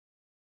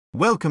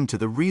Welcome to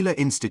the Rila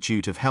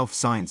Institute of Health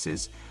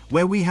Sciences,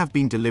 where we have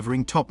been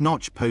delivering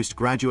top-notch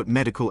postgraduate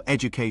medical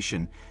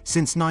education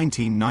since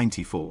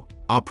 1994.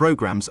 Our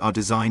programs are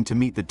designed to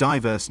meet the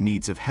diverse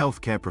needs of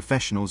healthcare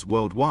professionals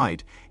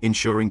worldwide,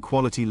 ensuring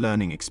quality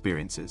learning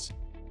experiences.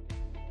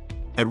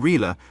 At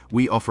Rila,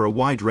 we offer a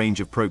wide range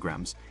of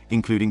programs,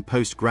 including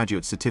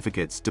postgraduate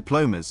certificates,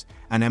 diplomas,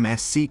 and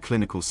MSc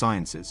Clinical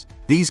Sciences.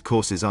 These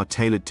courses are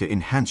tailored to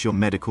enhance your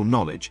medical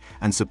knowledge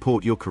and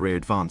support your career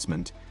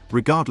advancement,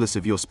 regardless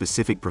of your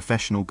specific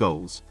professional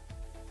goals.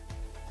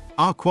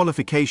 Our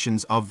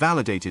qualifications are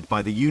validated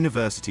by the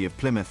University of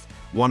Plymouth,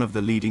 one of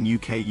the leading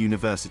UK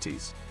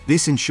universities.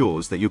 This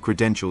ensures that your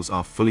credentials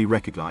are fully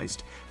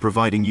recognized,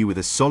 providing you with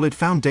a solid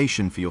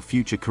foundation for your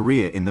future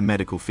career in the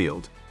medical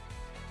field.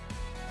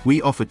 We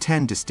offer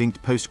 10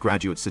 distinct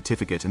postgraduate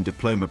certificate and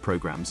diploma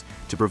programs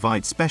to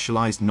provide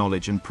specialized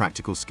knowledge and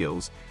practical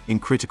skills in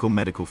critical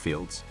medical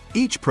fields.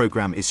 Each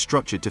program is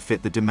structured to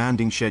fit the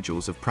demanding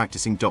schedules of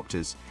practicing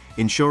doctors,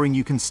 ensuring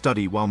you can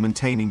study while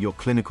maintaining your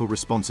clinical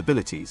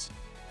responsibilities.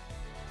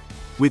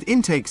 With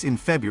intakes in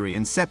February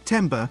and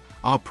September,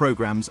 our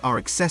programs are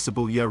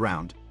accessible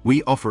year-round.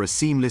 We offer a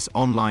seamless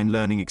online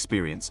learning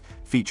experience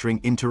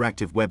featuring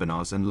interactive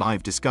webinars and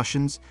live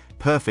discussions,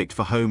 perfect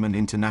for home and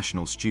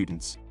international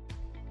students.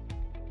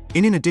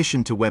 In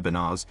addition to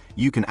webinars,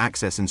 you can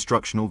access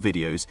instructional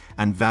videos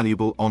and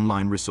valuable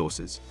online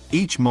resources.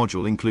 Each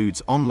module includes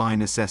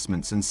online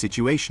assessments and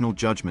situational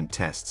judgment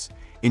tests,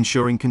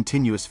 ensuring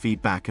continuous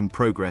feedback and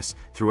progress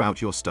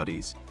throughout your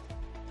studies.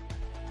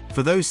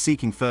 For those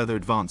seeking further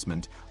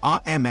advancement,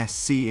 our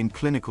MSc in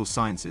Clinical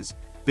Sciences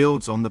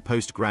builds on the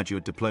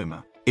Postgraduate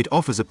Diploma. It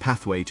offers a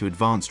pathway to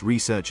advanced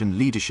research and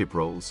leadership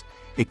roles,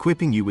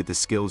 equipping you with the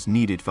skills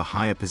needed for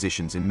higher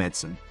positions in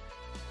medicine.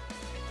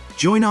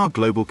 Join our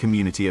global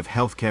community of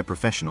healthcare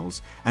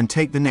professionals and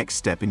take the next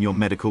step in your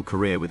medical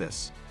career with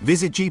us.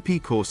 Visit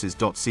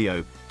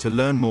gpcourses.co to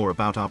learn more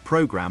about our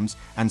programs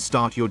and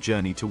start your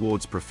journey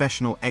towards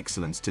professional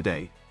excellence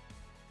today.